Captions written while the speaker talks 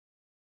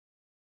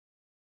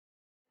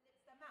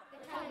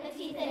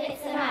teeth, the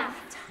lips, the mouth.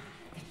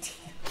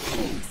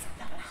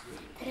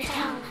 The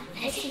tongue,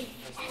 the teeth,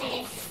 the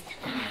lips,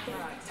 the mouth.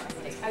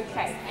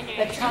 Okay.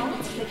 The tongue,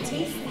 the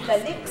teeth, the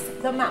lips,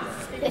 the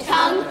mouth. The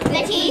tongue,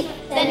 the teeth,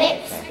 the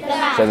lips, the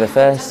mouth. So the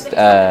first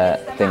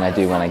thing I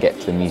do when I get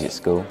to the music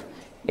school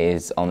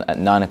is at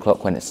 9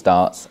 o'clock when it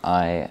starts,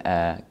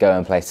 I go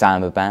and play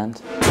samba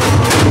band.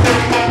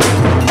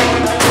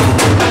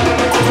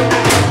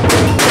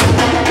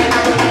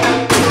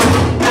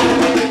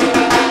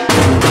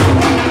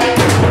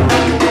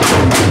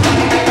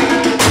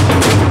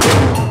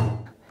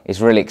 It's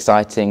really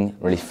exciting,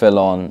 really full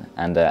on,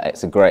 and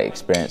it's a great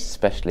experience,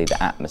 especially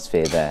the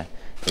atmosphere there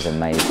is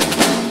amazing.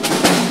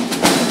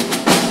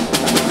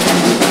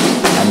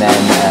 And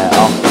then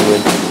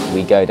afterwards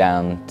we go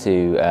down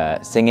to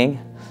singing,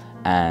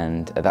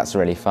 and that's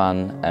really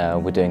fun.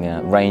 We're doing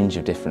a range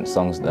of different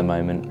songs at the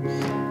moment.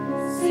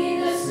 See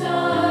the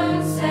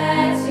stone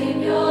set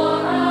in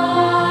your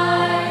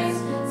eyes,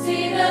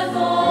 see the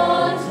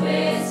thorn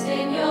twist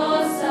in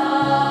your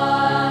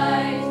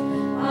side.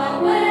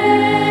 I'll wait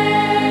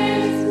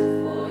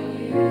for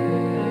you.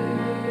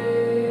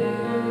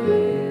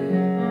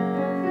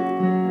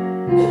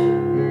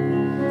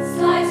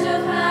 Sleight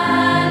of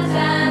hand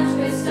and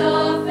twist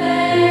of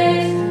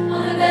fate,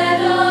 on the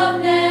bed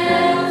of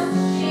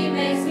nails she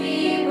makes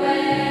me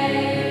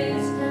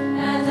wait,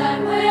 and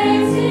I'm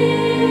waiting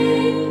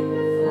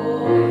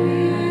for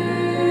you,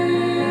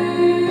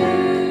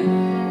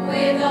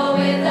 with or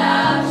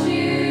without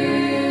you,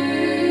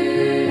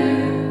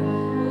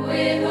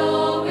 with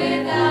or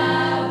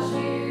without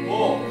you.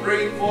 4,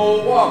 3,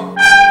 4, 1.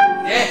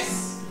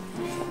 Yes!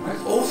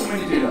 That's awesome when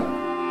you do that.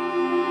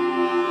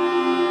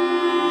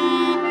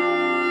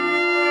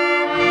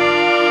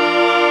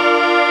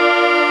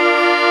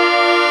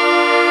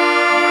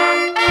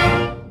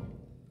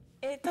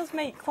 It does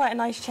make quite a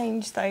nice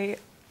change though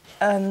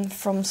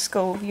from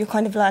school. You're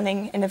kind of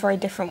learning in a very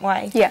different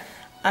way. Yeah.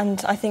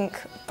 And I think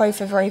both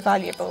are very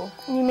valuable.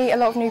 You meet a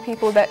lot of new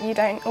people that you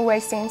don't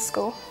always see in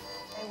school.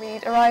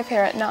 We'd arrive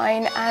here at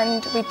 9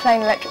 and we'd play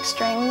in electric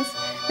strings.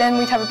 Then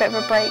we'd have a bit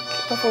of a break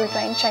before we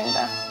play in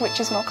chamber, which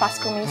is more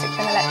classical music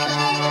than electric.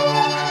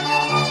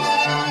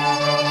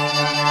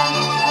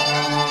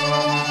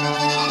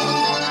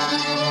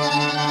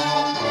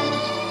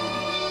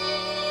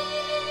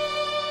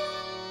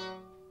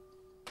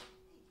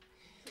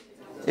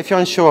 If you're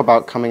unsure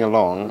about coming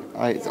along,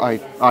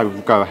 I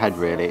would go ahead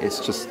really.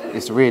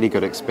 It's a really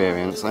good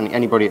experience, and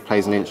anybody that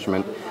plays an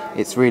instrument,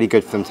 it's really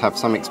good for them to have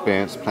some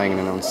experience playing in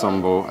an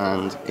ensemble,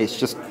 and it's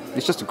just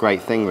a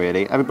great thing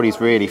really.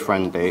 Everybody's really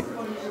friendly.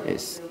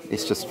 It's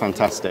just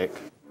fantastic.